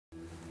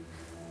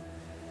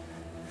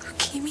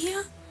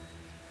Leukemia?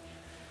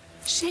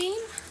 Shane?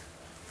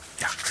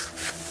 Yeah.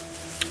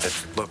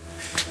 Look,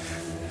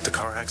 the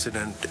car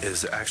accident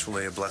is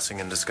actually a blessing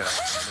in disguise.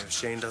 And if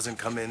Shane doesn't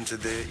come into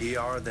the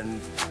ER,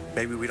 then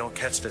maybe we don't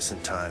catch this in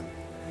time.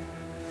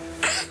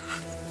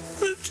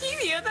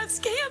 Leukemia? That's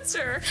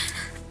cancer.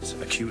 It's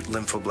acute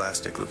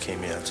lymphoblastic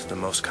leukemia. It's the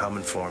most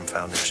common form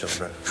found in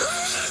children.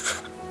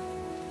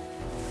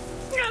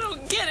 I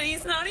don't get it.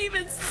 He's not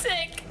even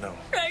sick. No.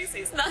 Rex,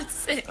 he's not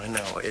sick. I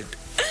know.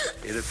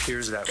 It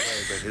appears that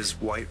way, but his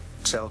white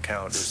cell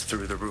count is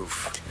through the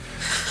roof.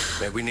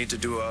 Maybe we need to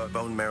do a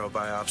bone marrow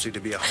biopsy to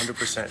be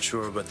 100%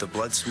 sure, but the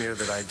blood smear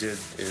that I did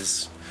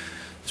is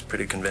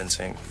pretty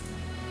convincing.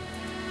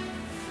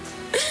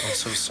 I'm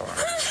so sorry.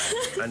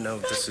 I know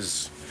this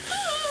is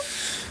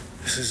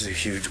a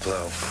huge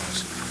blow.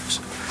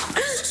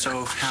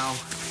 So how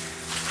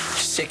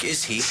sick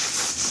is he?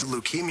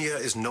 Leukemia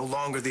is no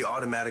longer the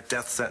automatic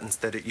death sentence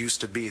that it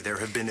used to be. There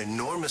have been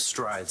enormous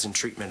strides in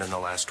treatment in the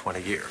last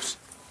 20 years.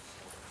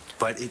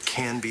 But it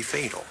can be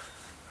fatal,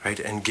 right?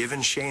 And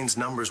given Shane's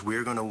numbers,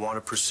 we're going to want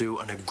to pursue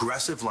an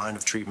aggressive line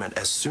of treatment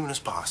as soon as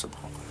possible.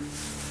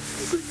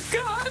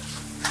 God.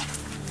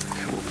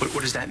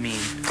 What does that mean,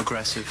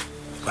 aggressive?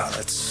 Well,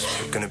 that's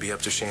going to be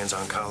up to Shane's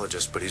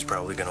oncologist, but he's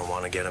probably going to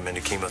want to get him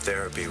into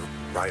chemotherapy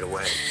right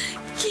away.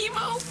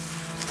 Chemo?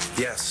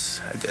 Yes,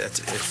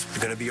 it's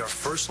going to be our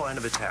first line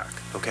of attack,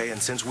 okay?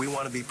 And since we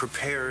want to be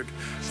prepared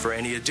for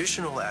any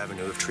additional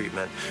avenue of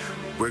treatment,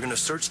 we're going to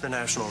search the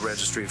National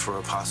Registry for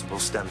a possible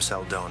stem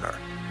cell donor.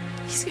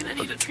 He's gonna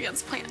need a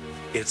transplant.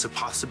 It's a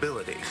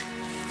possibility.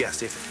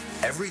 Yes,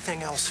 if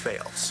everything else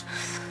fails,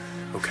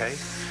 okay?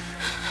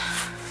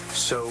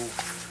 So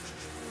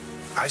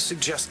I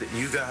suggest that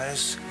you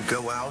guys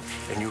go out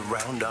and you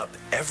round up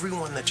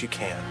everyone that you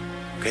can,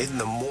 okay? And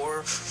the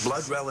more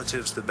blood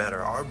relatives, the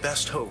better. Our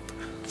best hope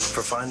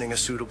for finding a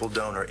suitable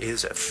donor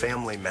is a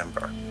family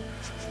member.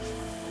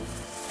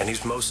 And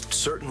he's most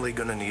certainly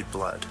going to need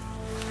blood.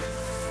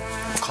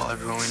 We'll call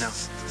everyone we know.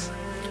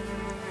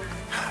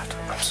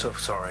 I'm so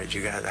sorry,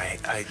 you guys.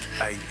 I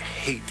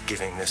hate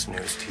giving this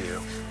news to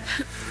you.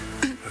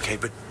 Okay,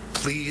 but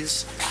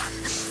please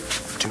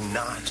do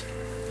not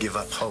give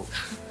up hope.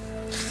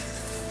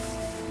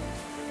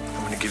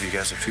 I'm going to give you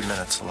guys a few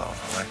minutes alone,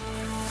 all right?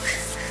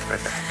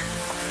 Right back.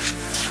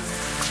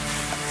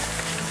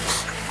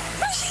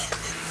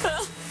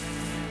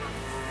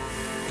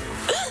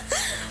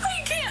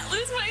 I can't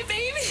lose my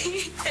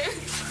baby.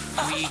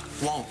 We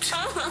won't.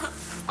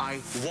 I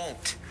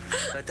won't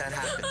let that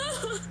happen.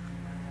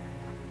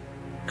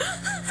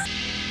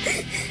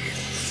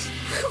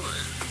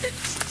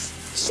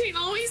 Shane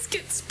always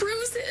gets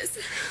bruises.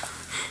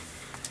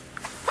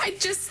 I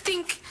just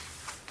think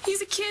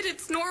he's a kid.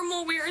 It's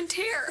normal wear and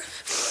tear.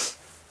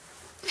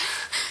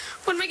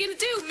 What am I gonna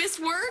do? Miss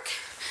work?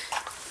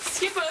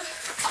 Skip a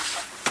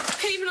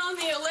payment on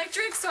the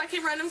electric so I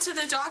can run him to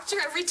the doctor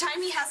every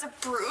time he has a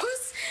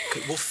bruise?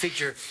 Okay, we'll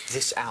figure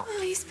this out.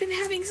 Oh, he's been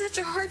having such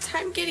a hard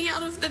time getting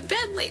out of the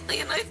bed lately,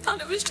 and I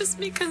thought it was just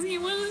because he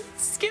wanted to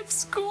skip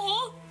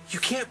school. You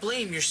can't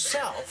blame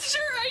yourself.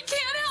 Sure I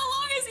can. How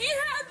long has he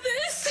had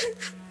this?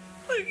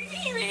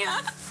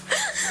 Leukemia.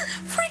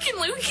 Freaking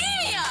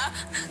leukemia.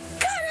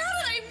 God, how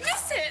did I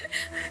miss it?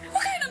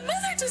 What kind of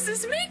mother does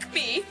this make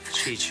me?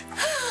 Cheech.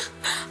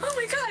 Oh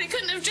my God, it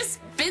couldn't have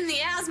just been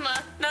the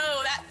asthma.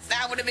 No,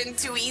 that would have been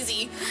too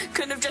easy.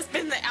 Couldn't have just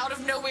been the out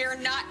of nowhere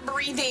not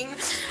breathing,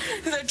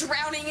 the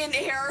drowning in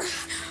air,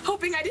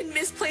 hoping I didn't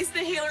misplace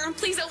the inhaler, and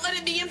please don't let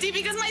it be empty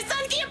because my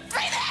son can't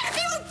breathe out of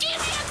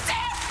leukemia too.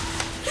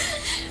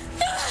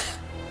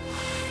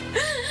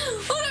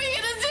 What are we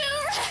gonna do,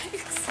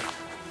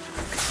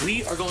 Rex?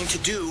 We are going to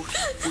do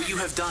what you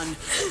have done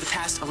for the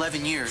past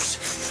 11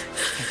 years.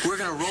 We're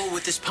going to roll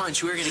with this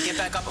punch. We're going to get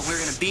back up and we're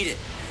going to beat it.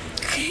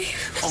 Okay.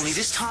 Only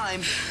this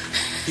time,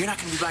 you're not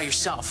going to be by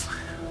yourself.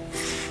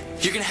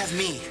 You're going to have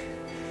me.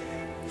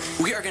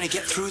 We are going to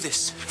get through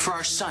this for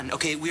our son,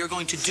 okay? We are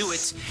going to do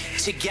it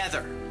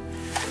together.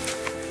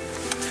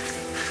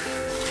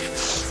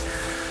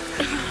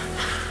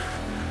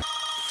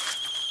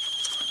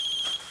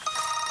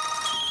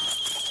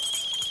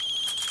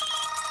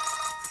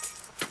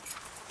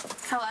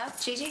 Hello,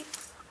 Gigi?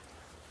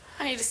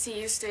 I need to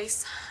see you,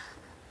 Stace.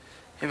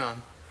 Hey,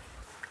 Mom.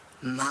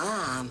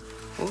 Mom?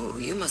 Ooh,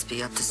 you must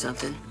be up to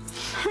something.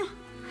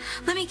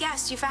 Let me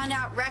guess, you found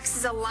out Rex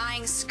is a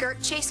lying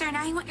skirt chaser and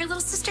now you want your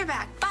little sister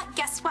back. But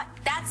guess what?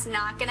 That's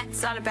not gonna...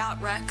 It's not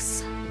about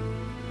Rex.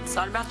 It's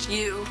not about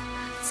you.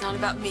 It's not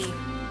about me.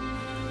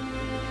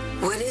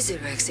 What is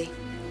it, Rexy?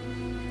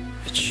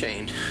 It's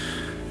Shane.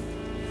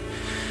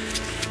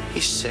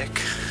 He's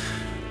sick.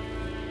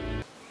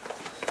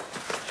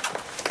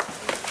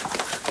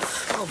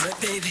 Oh, my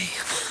baby.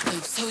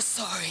 I'm so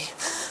sorry.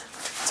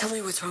 Tell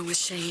me what's wrong with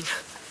Shane.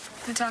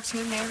 Can I talk to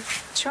you, Mary?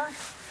 Sure.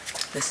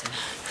 Listen,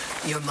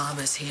 your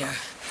mama's here,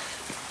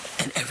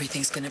 and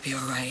everything's gonna be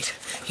all right.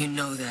 You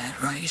know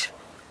that, right?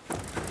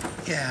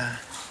 Yeah.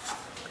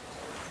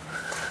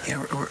 Yeah,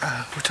 we're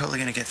totally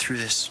gonna get through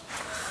this.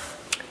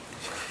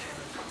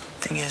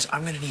 Thing is,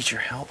 I'm gonna need your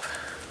help.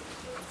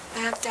 I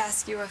have to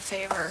ask you a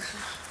favor.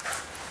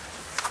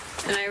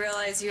 And I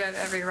realize you have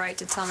every right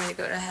to tell me to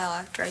go to hell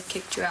after I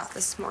kicked you out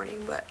this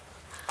morning, but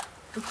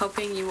I'm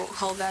hoping you won't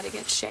hold that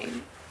against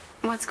Shane.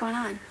 What's going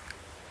on?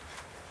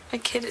 My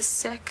kid is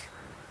sick.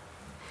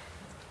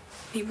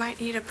 He might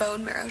need a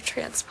bone marrow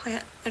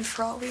transplant, and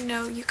for all we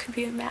know, you could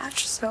be a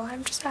match, so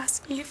I'm just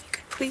asking you if you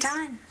could please...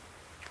 Done.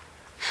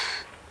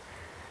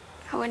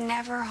 I would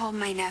never hold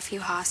my nephew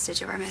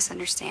hostage over a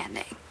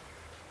misunderstanding.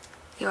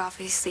 You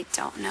obviously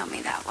don't know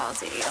me that well,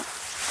 do you?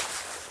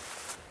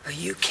 Are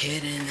you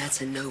kidding?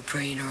 That's a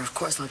no-brainer. Of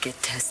course I'll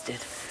get tested.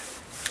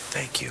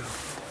 Thank you.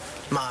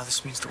 Ma,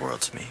 this means the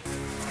world to me.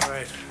 All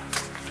right.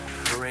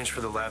 Arrange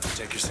for the lab to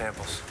take your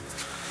samples.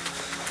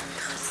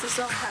 This is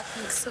all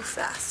happening so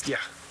fast. Yeah,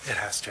 it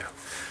has to.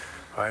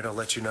 All right, I'll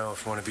let you know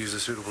if one of you is a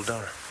suitable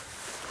donor.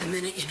 The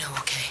minute you know,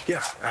 okay?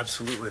 Yeah,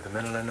 absolutely. The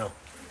minute I know.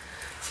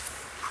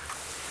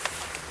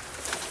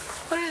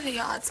 What are the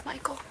odds,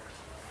 Michael?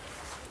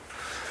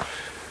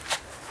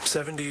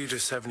 70 to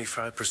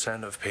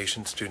 75% of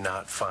patients do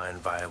not find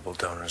viable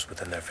donors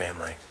within their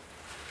family.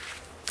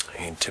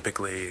 I mean,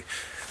 typically,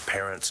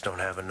 parents don't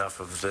have enough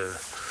of the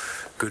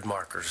good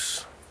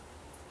markers.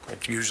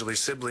 Usually,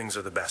 siblings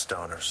are the best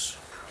donors.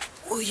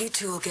 Well, you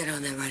two will get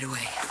on that right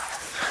away.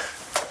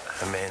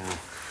 I mean,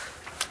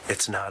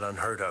 it's not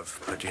unheard of,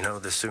 but you know,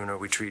 the sooner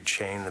we treat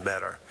Shane, the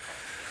better.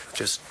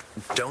 Just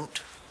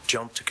don't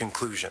jump to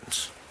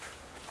conclusions,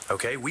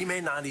 okay? We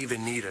may not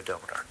even need a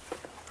donor,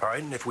 all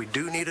right? And if we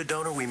do need a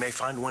donor, we may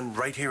find one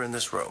right here in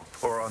this room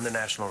or on the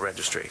National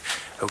Registry,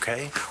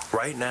 okay?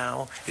 Right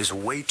now is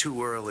way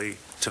too early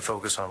to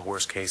focus on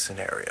worst-case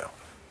scenario.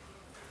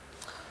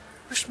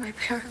 Wish my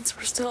parents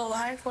were still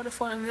alive. What if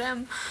one of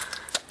them...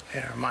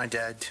 Yeah, my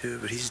dad too,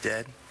 but he's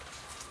dead.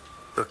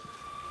 Look,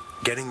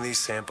 getting these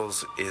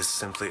samples is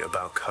simply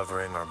about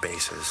covering our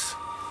bases.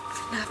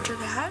 And after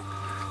that?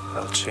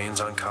 Well,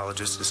 Shane's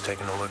oncologist is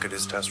taking a look at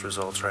his test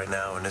results right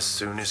now, and as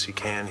soon as he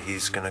can,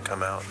 he's going to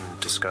come out and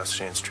discuss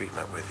Shane's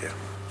treatment with you.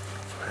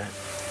 All right?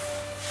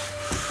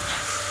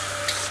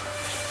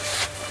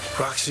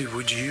 Roxy,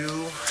 would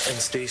you and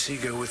Stacy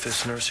go with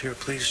this nurse here,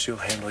 please? She'll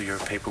handle your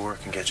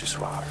paperwork and get you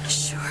swabbed.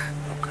 Sure.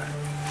 Okay.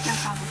 No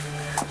problem.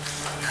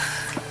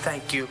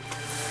 Thank you.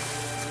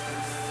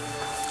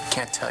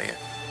 Can't tell you.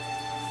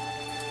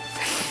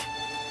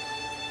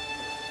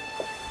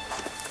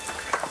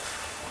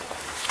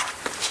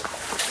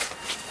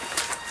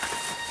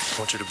 I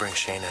want you to bring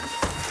Shane in.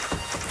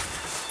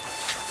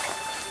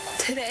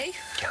 Today?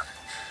 Yeah.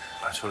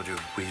 I told you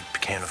we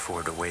can't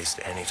afford to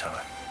waste any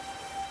time.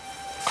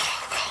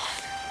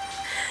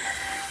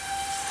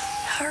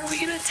 How are we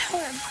gonna tell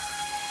him?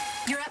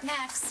 You're up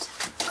next.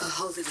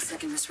 Hold it a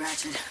second, Miss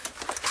Ratched.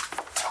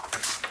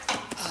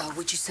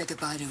 Would you say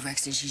goodbye to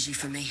Rex and Gigi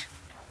for me?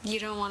 You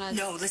don't want to...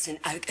 No, listen,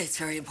 it's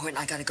very important.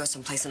 I gotta go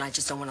someplace, and I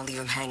just don't want to leave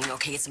him hanging,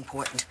 okay? It's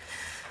important.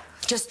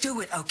 Just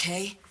do it,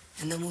 okay?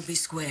 And then we'll be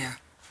square.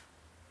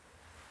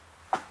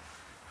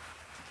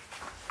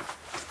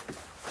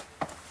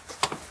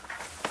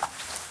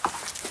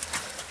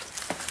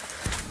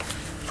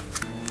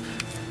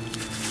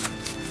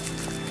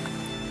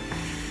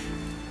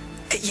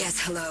 Yes,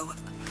 hello.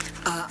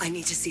 I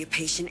need to see a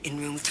patient in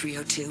room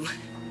 302.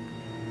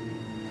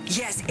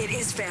 Yes, it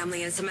is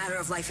family, and it's a matter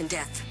of life and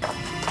death.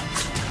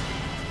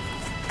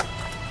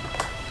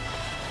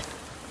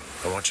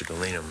 I want you to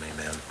lean on me,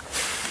 man.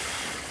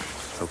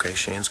 Okay,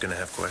 Shane's gonna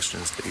have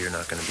questions that you're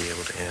not gonna be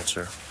able to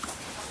answer.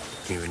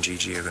 You and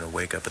Gigi are gonna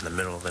wake up in the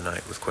middle of the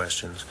night with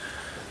questions.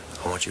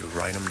 I want you to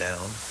write them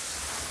down,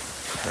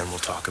 and we'll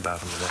talk about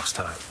them the next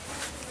time.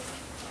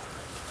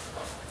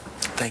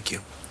 Thank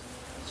you.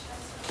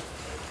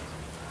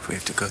 If we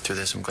have to go through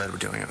this, I'm glad we're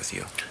doing it with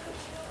you.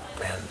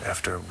 Man,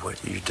 after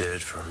what you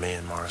did for me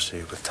and Marcy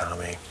with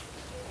Tommy,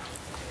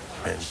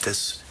 man,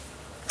 this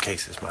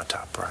case is my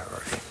top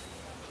priority.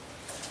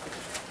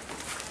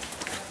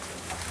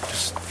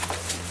 Just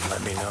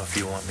let me know if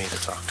you want me to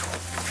talk to him,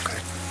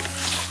 okay?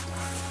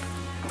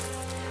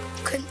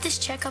 Couldn't this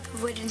checkup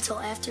have waited until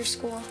after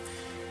school?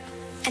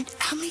 And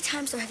how many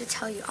times do I have to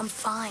tell you I'm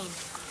fine?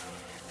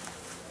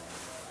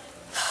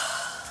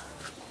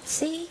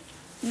 See?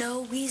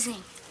 No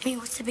wheezing. I mean,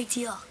 what's the big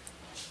deal?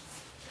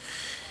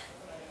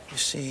 You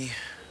see,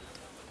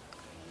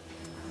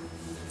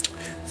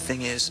 the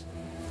thing is,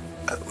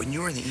 when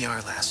you were in the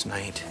ER last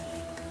night,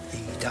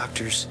 the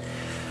doctors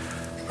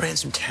ran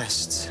some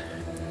tests.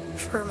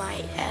 For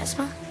my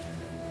asthma?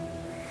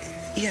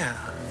 Yeah,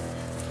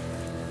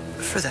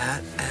 for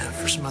that,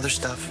 for some other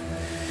stuff,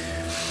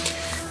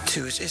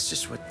 too. It's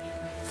just what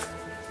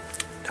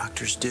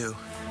doctors do.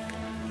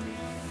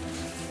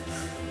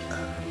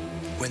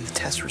 When the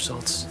test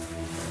results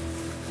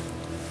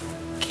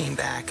came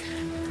back,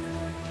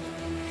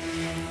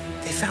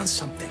 they found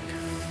something.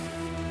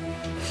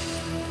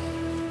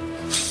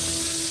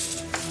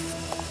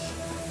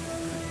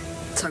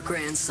 It's our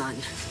grandson.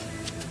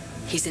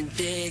 He's in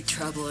big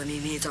trouble and he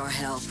needs our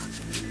help.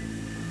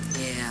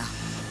 Yeah,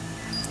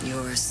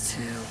 yours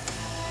too.